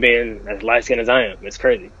 Even being as light-skinned as I am, it's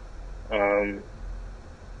crazy.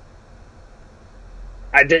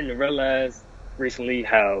 I didn't realize recently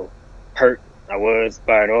how hurt I was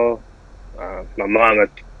by it all. My mama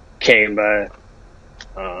came by,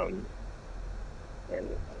 and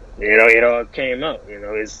it all came out.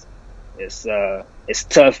 It's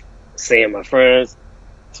tough seeing my friends,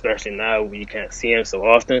 especially now when you can't see them so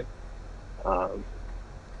often. I'm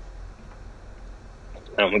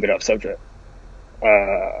gonna get off subject.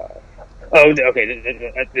 Okay.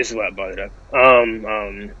 This is what I brought it up.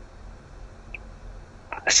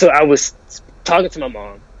 So I was talking to my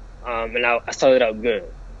mom, and I started out good.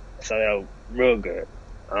 I started out real good.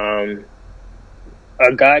 A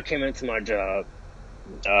guy came into my job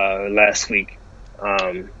last week,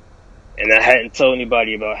 and I hadn't told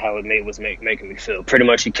anybody about how it was making me feel. Pretty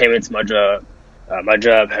much, he came into my job. My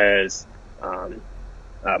job has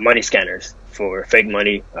money scanners for fake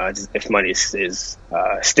money, if money is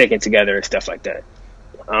sticking together and stuff like that.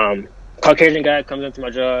 Caucasian guy comes into my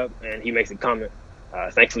job and he makes a comment.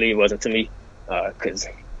 Thankfully, it wasn't to me, because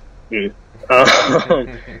um,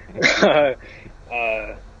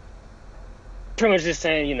 uh, pretty much just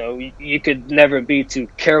saying, you could never be too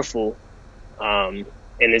careful in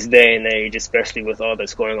this day and age, especially with all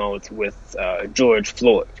that's going on with George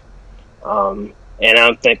Floyd. And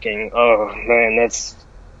I'm thinking, oh man,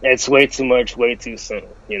 that's way too much, way too soon.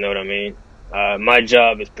 You know what I mean? My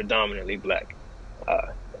job is predominantly black.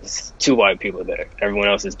 It's two white people there. Everyone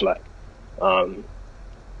else is black. Um,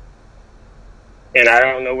 and I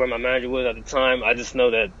don't know where my manager was at the time. I just know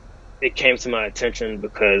that it came to my attention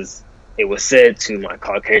because it was said to my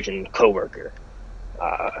Caucasian coworker.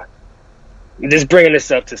 Uh, just bringing this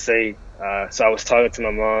up to say, so I was talking to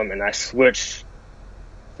my mom and I switched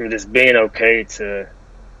from just being okay to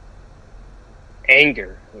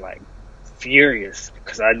anger, like furious,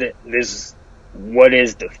 because I did this. What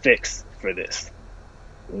is the fix for this?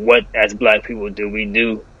 What, as black people, do we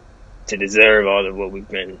do to deserve all of what we've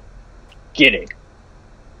been getting?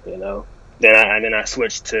 You know. Then I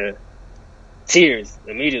switched to tears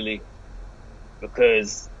immediately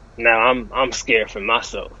because now I'm scared for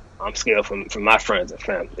myself. I'm scared for my friends and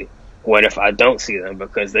family. What if I don't see them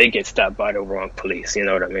because they get stopped by the wrong police? You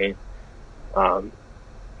know what I mean? Um,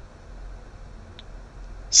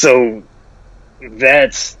 so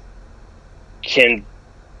that can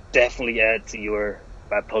definitely add to your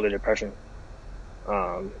bipolar depression.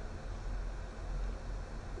 Um,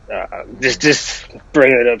 just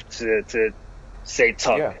bring it up to say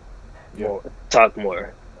Yeah, yeah. talk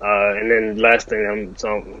more. And then last thing, I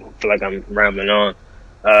feel like I'm rambling on.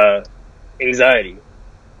 Uh, Anxiety.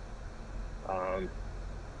 Um,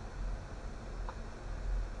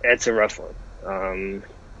 that's a rough one.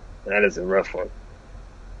 That is a rough one.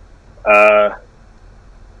 Uh,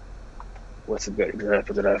 what's a good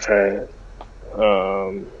example that I've had?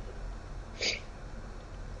 Um,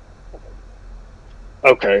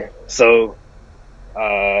 okay, so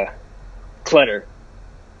uh, clutter.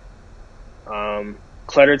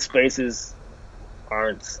 Cluttered spaces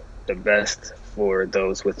aren't the best for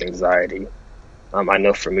those with anxiety. I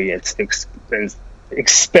know for me, it's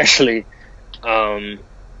especially. Um,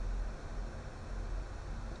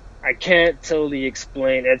 I can't totally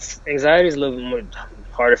explain. It's Anxiety is a little bit more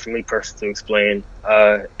harder for me personally to explain.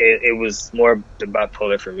 It was more the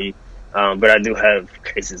bipolar for me, but I do have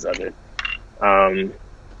cases of it. Um,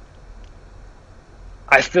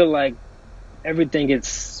 I feel like everything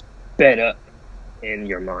gets sped up in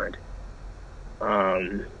your mind,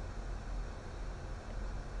 um,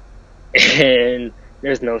 and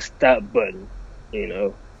there's no stop button. You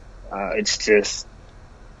know, it's just,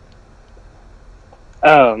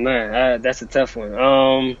 oh man, that's a tough one.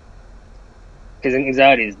 Because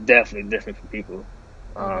anxiety is definitely different for people.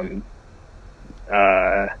 Hmm. Um,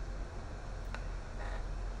 uh,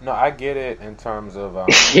 No, I get it in terms of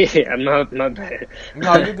yeah, I'm not my bad.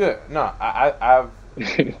 no, you're good. No, I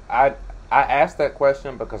I asked that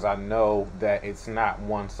question because I know that it's not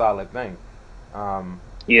one solid thing, um,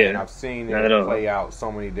 and Yeah, I've seen not at it all. play out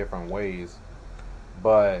so many different ways.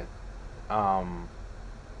 But um,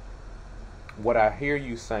 what I hear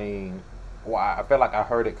you saying, well, I feel like I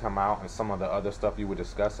heard it come out in some of the other stuff you were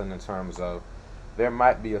discussing in terms of there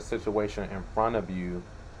might be a situation in front of you,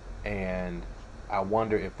 and I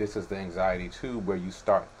wonder if this is the anxiety too, where you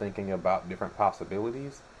start thinking about different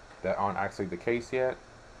possibilities that aren't actually the case yet,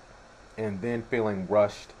 and then feeling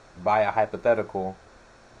rushed by a hypothetical,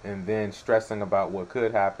 and then stressing about what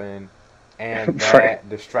could happen, and Right. that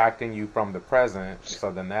distracting you from the present.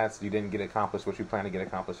 So then that's, you didn't get accomplished what you plan to get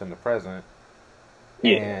accomplished in the present,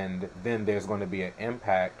 Yeah. and then there's going to be an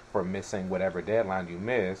impact for missing whatever deadline you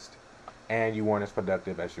missed, and you weren't as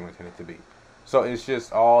productive as you intended to be. So it's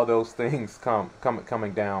just all those things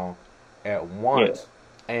coming down at Yeah. once,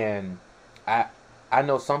 and I I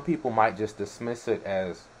know some people might just dismiss it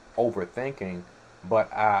as overthinking, but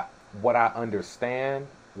what I understand,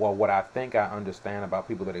 well, what I think I understand about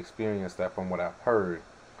people that experience that from what I've heard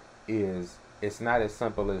is it's not as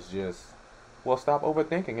simple as just, well, stop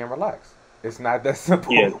overthinking and relax. It's not that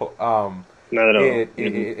Yeah. simple. Not at all.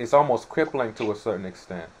 It's almost crippling to a certain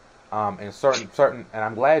extent. And certain, and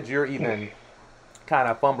I'm glad you're even kind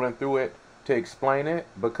of fumbling through it to explain it,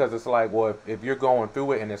 because it's like, well, if you're going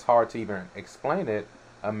through it and it's hard to even explain it,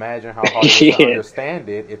 imagine how hard it is to Yeah. understand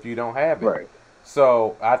it if you don't have it. Right.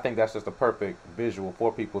 So I think that's just a perfect visual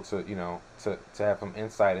for people to, to have some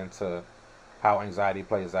insight into how anxiety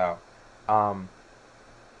plays out. Um,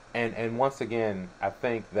 and once again, I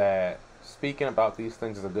think that speaking about these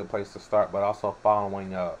things is a good place to start, but also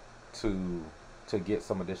following up to to get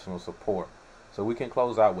some additional support. So we can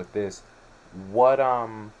close out with this. What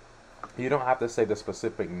You don't have to say the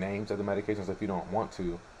specific names of the medications if you don't want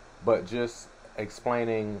to, but just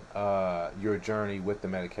explaining your journey with the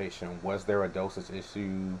medication. Was there a dosage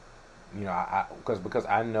issue? You know, because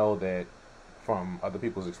I know that from other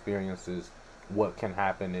people's experiences, what can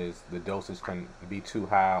happen is the dosage can be too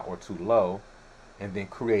high or too low, and then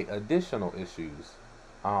create additional issues,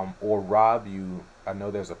 or rob you. I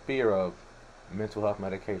know there's a fear of mental health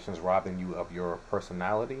medications robbing you of your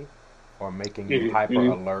personality or making you hyper Mm-hmm.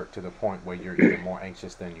 alert to the point where you're even more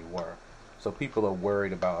anxious than you were. So people are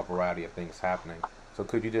worried about a variety of things happening. So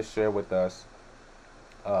could you just share with us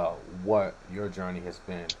what your journey has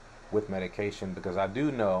been with medication? Because I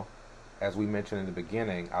do know, as we mentioned in the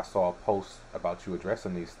beginning, I saw a post about you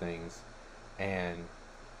addressing these things, and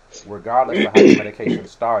regardless of how your medication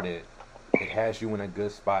started, it has you in a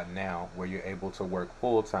good spot now where you're able to work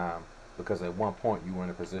full time, because at one point you were in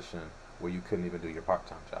a position where you couldn't even do your part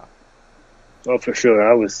time job. Oh, for sure.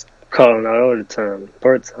 I was calling out all the time,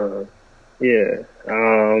 part time. Yeah.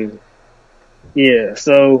 Yeah.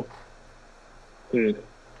 So, hmm,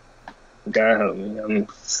 God help me. I'm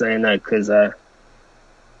saying that because all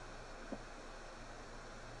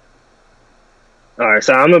right.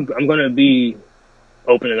 So I'm gonna be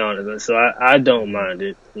open and honest. So I don't Mm-hmm. mind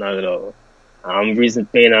it, not at all. Reason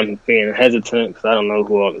being, I'm being hesitant because I don't know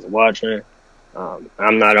who all is watching.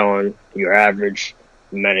 I'm not on your average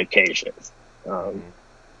medications. Um, Mm-hmm.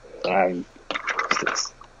 I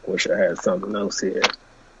just wish I had something else here.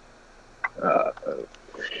 Uh,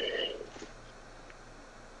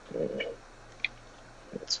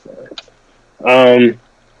 that's fine.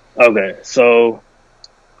 Okay, so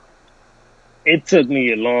it took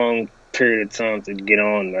me a long period of time to get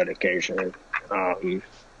on medication. Um,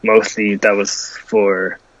 Mostly that was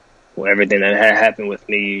for everything that had happened with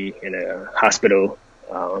me in a hospital,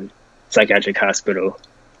 psychiatric hospital.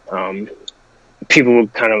 Um, People were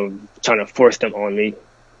kind of trying to force them on me,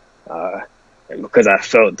 and because I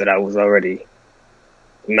felt that I was already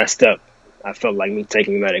messed up, I felt like me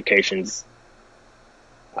taking medications,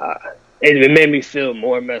 uh, it made me feel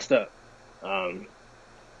more messed up. Um,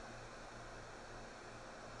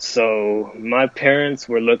 so my parents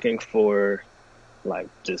were looking for like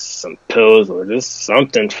just some pills or just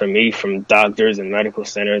something for me from doctors and medical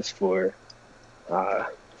centers for uh,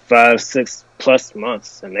 5, 6+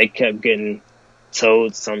 months, and they kept getting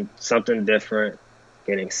told something different,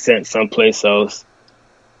 getting sent someplace else.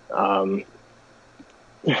 Um,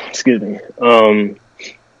 Excuse me.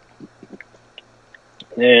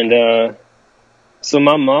 And so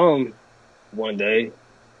my mom one day,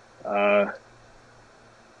 uh,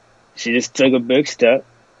 she just took a big step.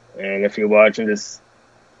 And if you're watching this,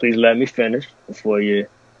 please let me finish before you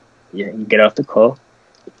get off the call.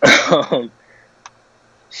 um,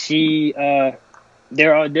 she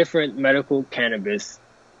There are different medical cannabis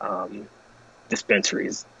um,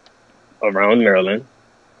 dispensaries around Maryland,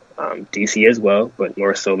 DC as well, but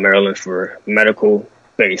more so Maryland for medical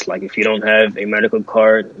base. Like if you don't have a medical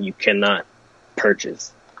card, you cannot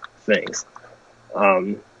purchase things.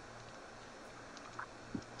 Um,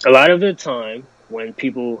 a lot of the time when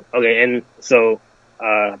people, okay, and so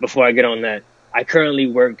before I get on that, I currently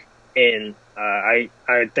work in, I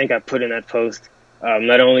think I put in that post,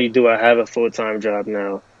 not only do I have a full-time job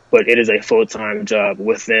now, but it is a full-time job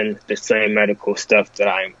within the same medical stuff that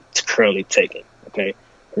I'm currently taking. Okay.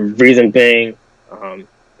 Reason being,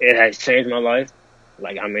 it has changed my life.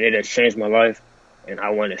 Like, I mean, it has changed my life, and I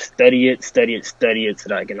want to study it, so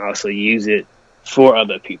that I can also use it for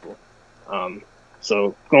other people. Um,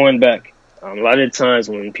 so going back, a lot of times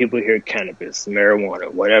when people hear cannabis,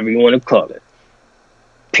 marijuana, whatever you want to call it,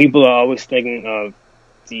 people are always thinking of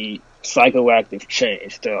the psychoactive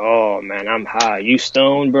change. The, oh man, I'm high. You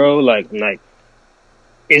stoned, bro? Like,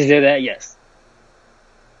 is there that? Yes,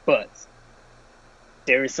 but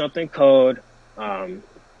there is something called um,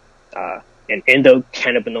 an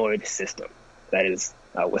endocannabinoid system that is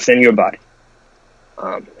within your body.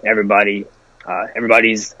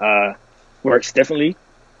 Everybody's works differently.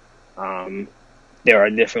 Um, there are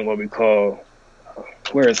different what we call.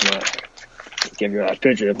 Where is my? Give you a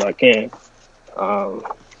picture if I can.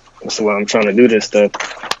 So while I'm trying to do this stuff,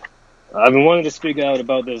 I've been wanting to speak out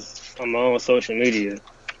about this on my own social media.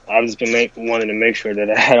 I've just been wanting to make sure that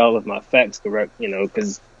I had all of my facts correct,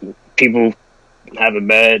 because people have a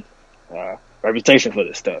bad reputation for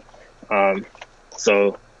this stuff.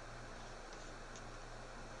 So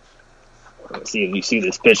let's see if you see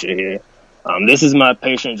this picture here. This is my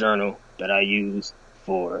patient journal that I use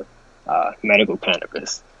for medical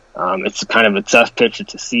cannabis. It's kind of a tough picture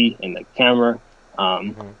to see in the camera,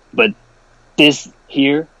 Mm-hmm. but this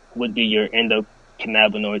here would be your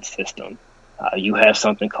endocannabinoid system. You have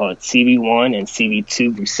something called CB1 and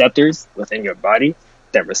CB2 receptors within your body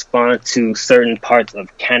that respond to certain parts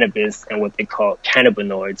of cannabis and what they call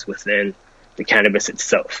cannabinoids within the cannabis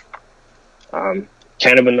itself.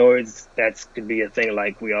 Cannabinoids, that could be a thing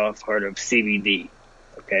like we all have heard of CBD,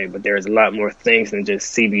 okay? But there's a lot more things than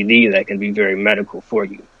just CBD that can be very medical for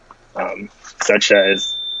you, such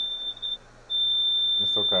as...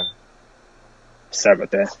 It's okay. Sorry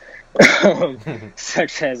about that.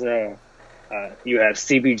 Such as you have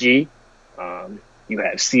CBG, you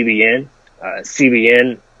have CBN,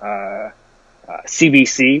 CBC,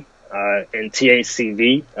 and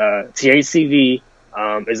THCV. THCV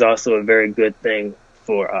is also a very good thing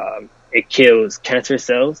for it kills cancer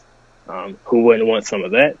cells. Who wouldn't want some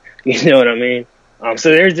of that? You know what I mean? So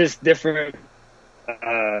there's just different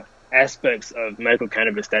aspects of medical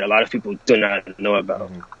cannabis that a lot of people do not know about.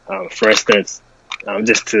 For instance,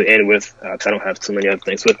 just to end with, because I don't have too many other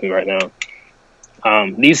things with me right now.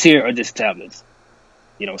 These here are just tablets.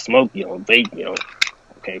 You don't smoke, you don't vape,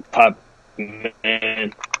 okay, pop,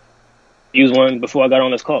 man. Use one before I got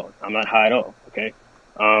on this call. I'm not high at all, okay?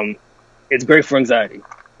 It's great for anxiety.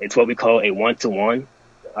 It's what we call a one-to-one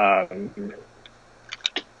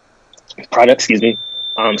product, excuse me.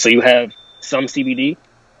 So you have some CBD,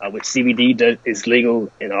 which CBD is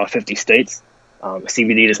legal in all 50 states.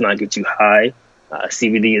 CBD does not get you high.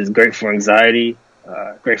 CBD is great for anxiety,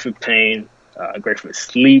 great for pain, great for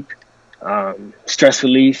sleep, stress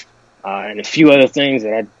relief, and a few other things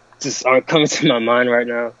that just aren't coming to my mind right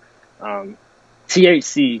now.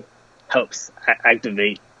 THC helps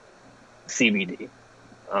activate CBD.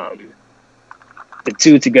 The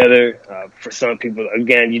two together, for some people,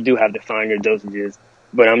 again, you do have to find your dosages,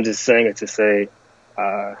 but I'm just saying it to say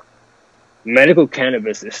medical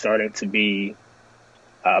cannabis is starting to be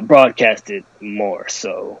broadcasted more.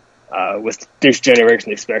 So with this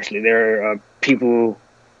generation especially, there are people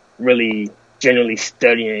really generally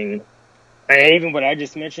studying, and even what I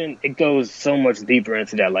just mentioned, it goes so much deeper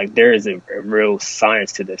into that. Like there is a real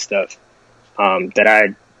science to this stuff that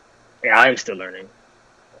I am still learning.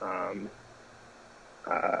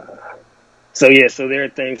 So there are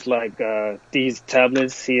things like these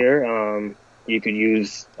tablets here. You could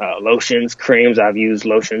use lotions, creams. I've used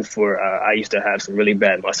lotions for, I used to have some really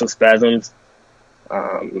bad muscle spasms,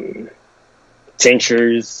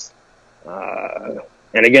 tinctures,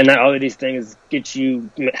 and again, not all of these things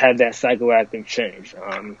have that psychoactive change.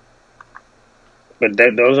 But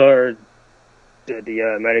those are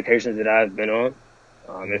the medications that I've been on.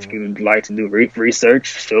 If you would like to do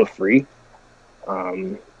research, feel free.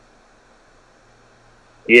 I'm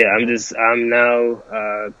now,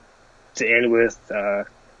 to end with,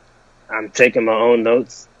 I'm taking my own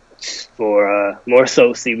notes for more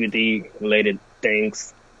so CBD related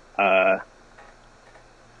things on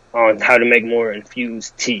how to make more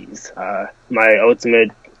infused teas. My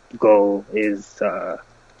ultimate goal is to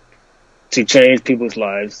change people's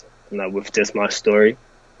lives, not with just my story,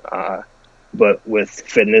 but with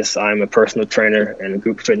fitness. I'm a personal trainer and a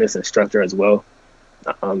group fitness instructor as well.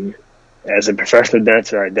 As a professional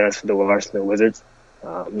dancer, I dance for the Washington Wizards.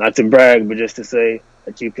 Not to brag, but just to say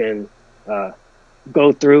that you can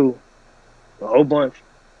go through a whole bunch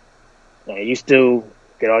and you still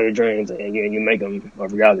get all your dreams and you make them a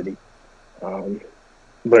reality.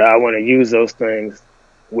 But I want to use those things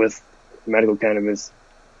with medical cannabis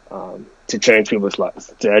to change people's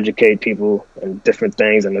lives, to educate people and different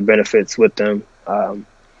things and the benefits with them. Sorry,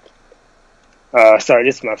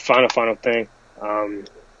 this is my final thing.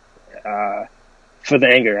 For the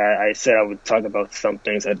anger, I said I would talk about some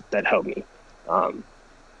things that help me.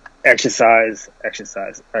 Exercise.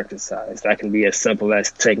 That can be as simple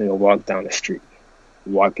as taking a walk down the street,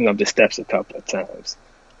 walking up the steps a couple of times,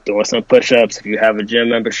 doing some push-ups. If you have a gym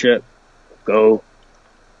membership, go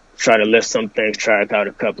try to lift some things, try out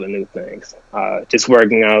a couple of new things. Just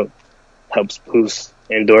working out helps boost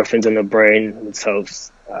endorphins in the brain. It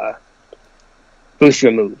helps boost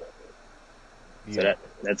your mood. Yeah. So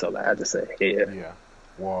that's all I have to say. Yeah.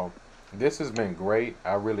 Well, this has been great.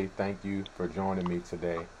 I really thank you for joining me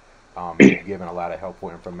today. Giving a lot of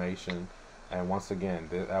helpful information. And once again,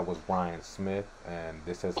 that was Brian Smith, and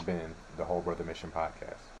this has been the Whole Brother Mission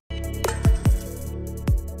Podcast.